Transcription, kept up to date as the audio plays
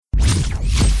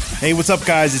Hey, what's up,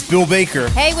 guys? It's Bill Baker.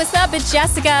 Hey, what's up? It's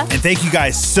Jessica. And thank you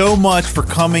guys so much for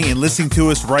coming and listening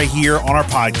to us right here on our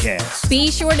podcast.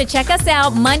 Be sure to check us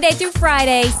out Monday through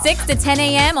Friday, 6 to 10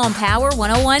 a.m. on Power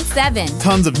 101.7.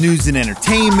 Tons of news and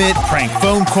entertainment, prank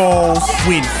phone calls,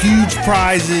 win huge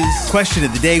prizes, question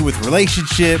of the day with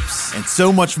relationships, and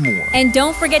so much more. And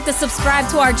don't forget to subscribe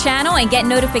to our channel and get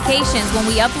notifications when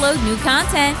we upload new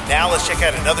content. Now let's check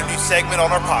out another new segment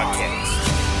on our podcast.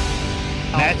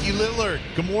 Matthew Lillard,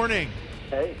 good morning.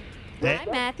 Hey. Hi,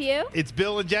 Matthew. It's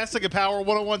Bill and Jessica, Power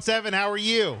 101.7. How are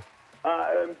you?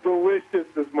 I'm delicious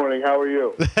this morning. How are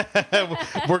you?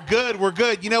 We're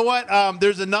good. You know what?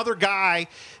 There's another guy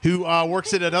who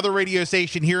works at another radio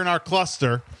station here in our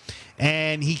cluster,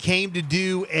 and he came to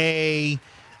do a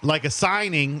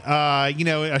signing,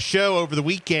 a show over the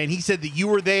weekend. He said that you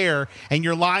were there and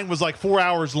your line was like 4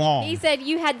 hours long. He said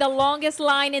you had the longest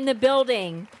line in the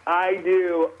building. I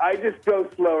do. I just go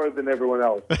slower than everyone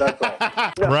else. That's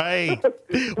all. No. Right.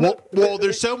 Well,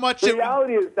 there's so much. The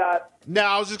reality is that. No,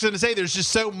 I was just going to say there's just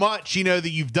so much,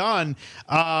 that you've done.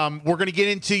 We're going to get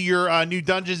into your new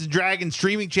Dungeons & Dragons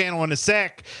streaming channel in a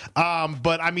sec.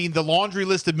 But, I mean, the laundry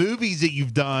list of movies that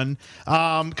you've done,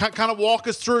 kind of walk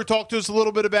us through, talk to us a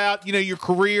little bit about, your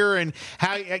career and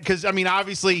how, because, I mean,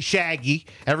 obviously Shaggy.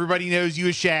 Everybody knows you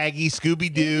as Shaggy,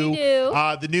 Scooby-Doo.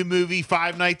 The new movie,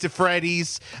 Five Nights at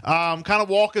Freddy's. Kind of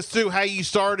walk us through how you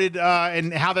started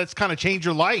and how that's kind of changed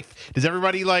your life. Does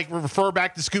everybody, refer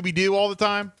back to Scooby-Doo all the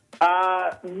time?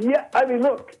 Yeah, I mean,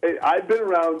 look, I've been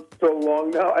around so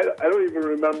long now. I don't even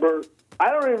remember. I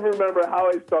don't even remember how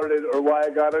I started or why I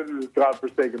got into this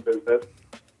godforsaken business.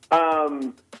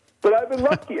 But I've been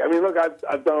lucky. I mean, look,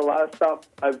 I've done a lot of stuff.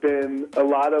 I've been a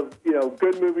lot of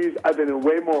good movies. I've been in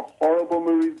way more horrible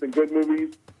movies than good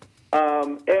movies.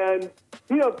 And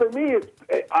for me,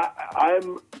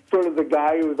 I'm sort of the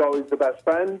guy who was always the best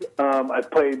friend. I've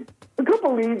played a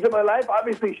couple leads in my life.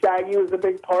 Obviously, Shaggy was a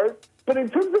big part. But in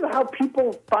terms of how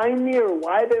people find me or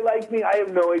why they like me, I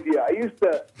have no idea. I used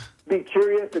to be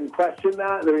curious and question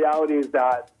that. The reality is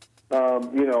that,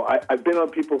 I've been on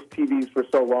people's TVs for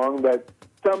so long that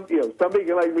somebody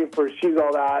can like me for She's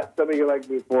All That, somebody can like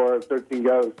me for 13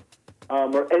 Ghosts,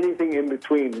 or anything in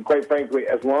between. And quite frankly,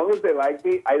 as long as they like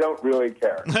me, I don't really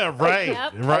care. Right. I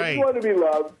just want to be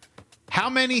loved. How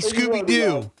many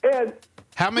Scooby-Doo?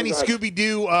 How many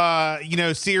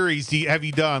Scooby-Doo, series have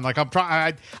you done? Like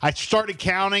I started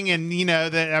counting, and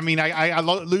I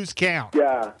lose count.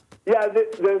 Yeah.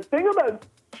 The thing about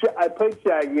I played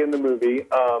Shaggy in the movie,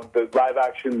 the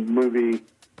live-action movie,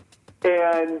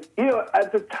 and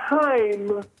at the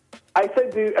time, I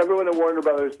said to everyone at Warner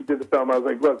Brothers who did the film, I was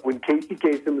like, look, when Casey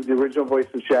Kasem was the original voice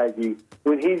of Shaggy,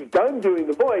 when he's done doing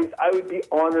the voice, I would be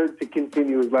honored to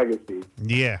continue his legacy.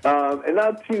 Yeah. And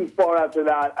not too far after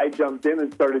that, I jumped in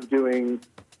and started doing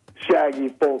Shaggy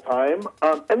full time.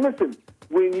 And listen,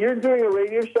 when you're doing a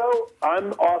radio show,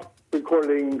 I'm off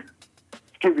recording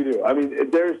Scooby-Doo. I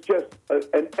mean, there's just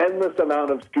an endless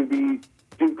amount of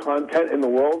Scooby-Doo content in the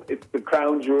world. It's the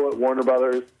crown jewel at Warner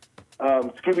Brothers.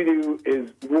 Scooby-Doo is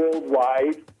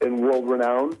worldwide and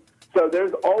world-renowned. So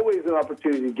there's always an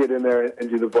opportunity to get in there and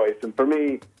do the voice. And for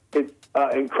me, it's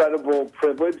an incredible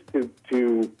privilege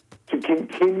to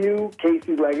continue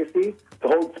Casey's legacy, to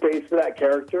hold space for that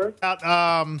character.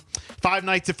 Five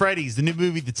Nights at Freddy's, the new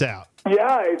movie that's out.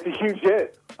 Yeah, it's a huge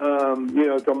hit.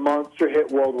 It's a monster hit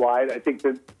worldwide. I think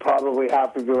that probably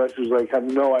half of the listeners have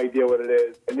no idea what it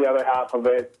is, and the other half of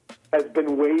it has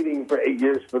been waiting for 8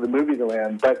 years for the movie to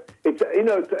land. But it's a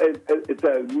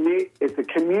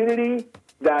community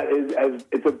that is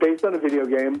it's based on a video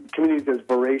game. Community that's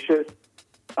voracious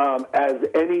as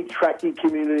any Trekkie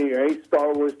community or any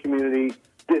Star Wars community.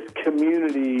 This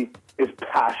community is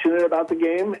passionate about the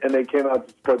game, and they came out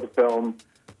to support the film.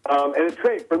 And it's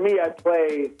great. For me, I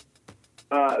play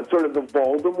sort of the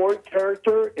Voldemort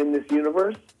character in this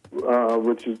universe,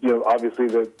 which is, obviously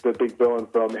the big villain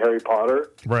from Harry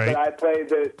Potter. Right. But I play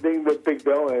the big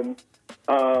villain,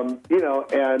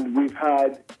 and we've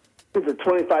had, it's a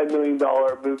 $25 million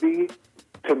movie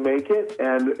to make it,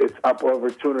 and it's up over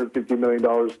 $250 million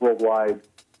worldwide.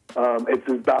 It's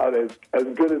about as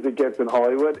good as it gets in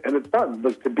Hollywood, and it's fun.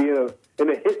 But to be in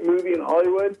a hit movie in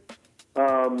Hollywood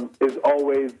is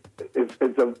always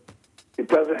it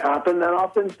doesn't happen that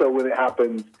often. So when it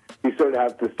happens, you sort of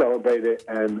have to celebrate it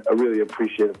and really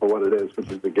appreciate it for what it is, which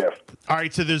is a gift. All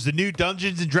right, so there's the new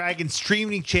Dungeons & Dragons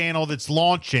streaming channel that's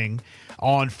launching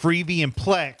on Freevee and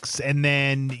Plex, and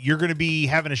then you're going to be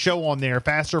having a show on there,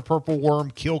 Faster Purple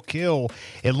Worm Kill.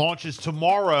 It launches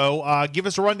tomorrow. Give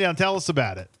us a rundown. Tell us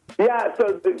about it. Yeah,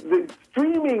 so the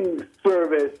streaming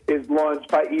service is launched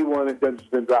by E1 and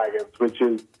Dungeons & Dragons, which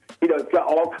is It's got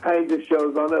all kinds of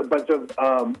shows on it, a bunch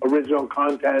of original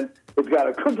content. It's got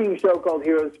a cooking show called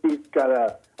Heroes Feast. It's got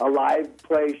a live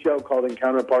play show called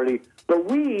Encounter Party. But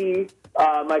we,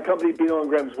 my company, Beano and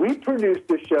Grams, we produced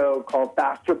a show called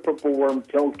Faster Purple Worm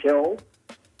Kill Kill.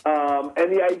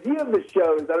 And the idea of the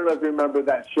show is, I don't know if you remember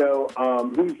that show,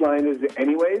 Whose Line Is It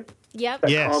Anyways? Yep.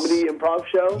 That comedy improv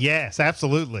show? Yes,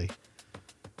 absolutely.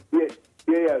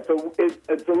 Yeah. So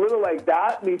it's a little like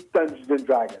that meets Dungeons and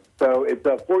Dragons. So it's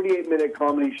a 48-minute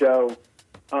comedy show.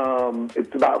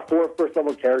 It's about 4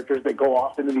 first-level characters that go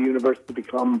off into the universe to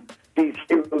become these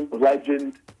heroes of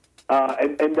legend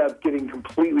and end up getting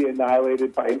completely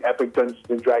annihilated by an epic Dungeons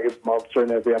and Dragons monster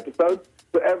in every episode.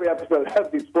 So every episode has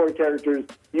these 4 characters.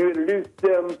 You introduce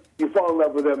them, you fall in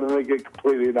love with them, and they get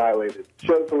completely annihilated.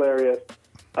 Show's hilarious.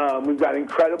 We've got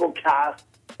incredible cast.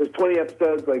 There's 20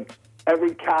 episodes. Like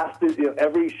every cast is,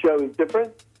 every show is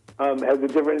different. Has a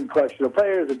different collection of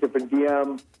players, a different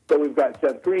DM. So we've got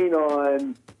Seth Green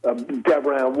on,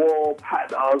 Deborah Ann Wool,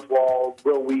 Patton Oswalt,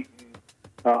 Will Wheaton.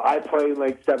 I play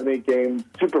like 7-8 games,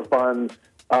 super fun.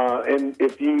 And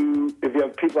if you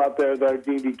have people out there that are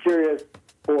D&D curious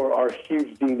or are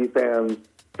huge D&D fans,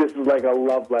 this is like a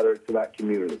love letter to that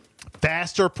community.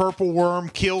 Faster Purple Worm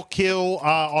Kill Kill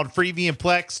on Freevee and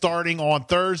Plex starting on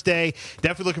Thursday.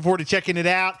 Definitely looking forward to checking it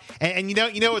out. And you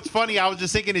know what's funny? I was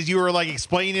just thinking as you were like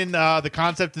explaining the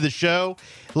concept of the show,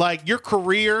 like your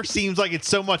career seems like it's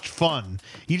so much fun.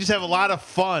 You just have a lot of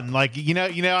fun. Like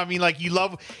I mean, like you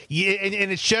love, and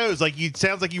it shows. Like it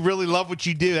sounds like you really love what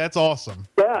you do. That's awesome.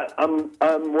 Yeah, I'm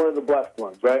one of the blessed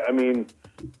ones, right? I mean,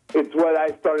 it's what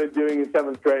I started doing in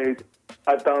 7th grade.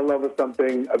 I fell in love with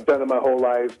something. I've done it my whole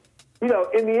life. In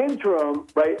the interim,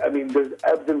 right, I mean, there's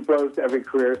ebbs and flows to every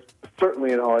career,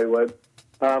 certainly in Hollywood.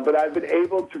 But I've been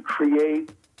able to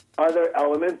create other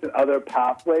elements and other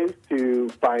pathways to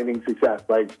finding success.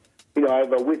 Like, I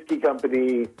have a whiskey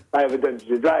company. I have a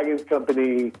Dungeons and Dragons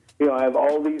company. I have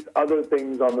all these other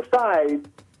things on the side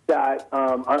that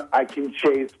I can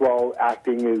chase while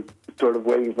acting is sort of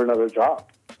waiting for another job.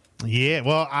 Yeah,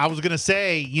 well, I was going to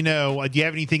say, do you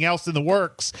have anything else in the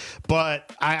works?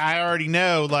 But I already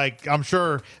know, like, I'm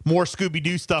sure more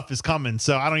Scooby-Doo stuff is coming,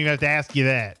 so I don't even have to ask you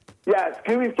that. Yeah,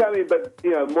 Scooby's coming, but,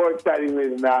 more excitingly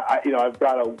than that, I've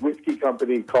got a whiskey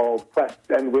company called Quest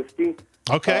and Whiskey.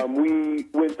 Okay. We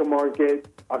went to market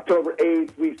October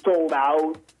 8th. We sold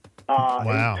out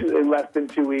wow. in less than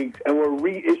 2 weeks, and we're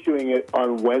reissuing it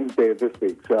on Wednesday of this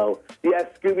week. So, yes,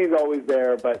 Scooby's always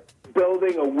there, but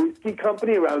building a whiskey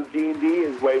company around D&D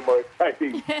is way more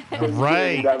exciting than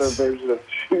right. another version of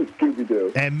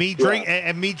Scooby-Doo. And me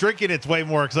drinking it's way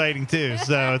more exciting too.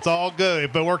 So it's all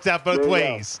good, but it works out both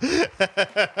ways.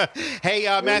 Hey,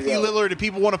 Matthew Lillard, if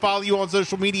people want to follow you on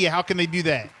social media, how can they do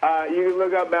that? You can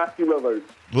look up Matthew Lillard.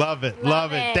 Love it.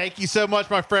 Thank you so much,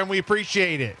 my friend. We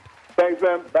appreciate it. Thanks,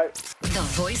 man. Bye. The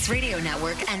Voice Radio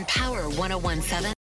Network and Power 101.7.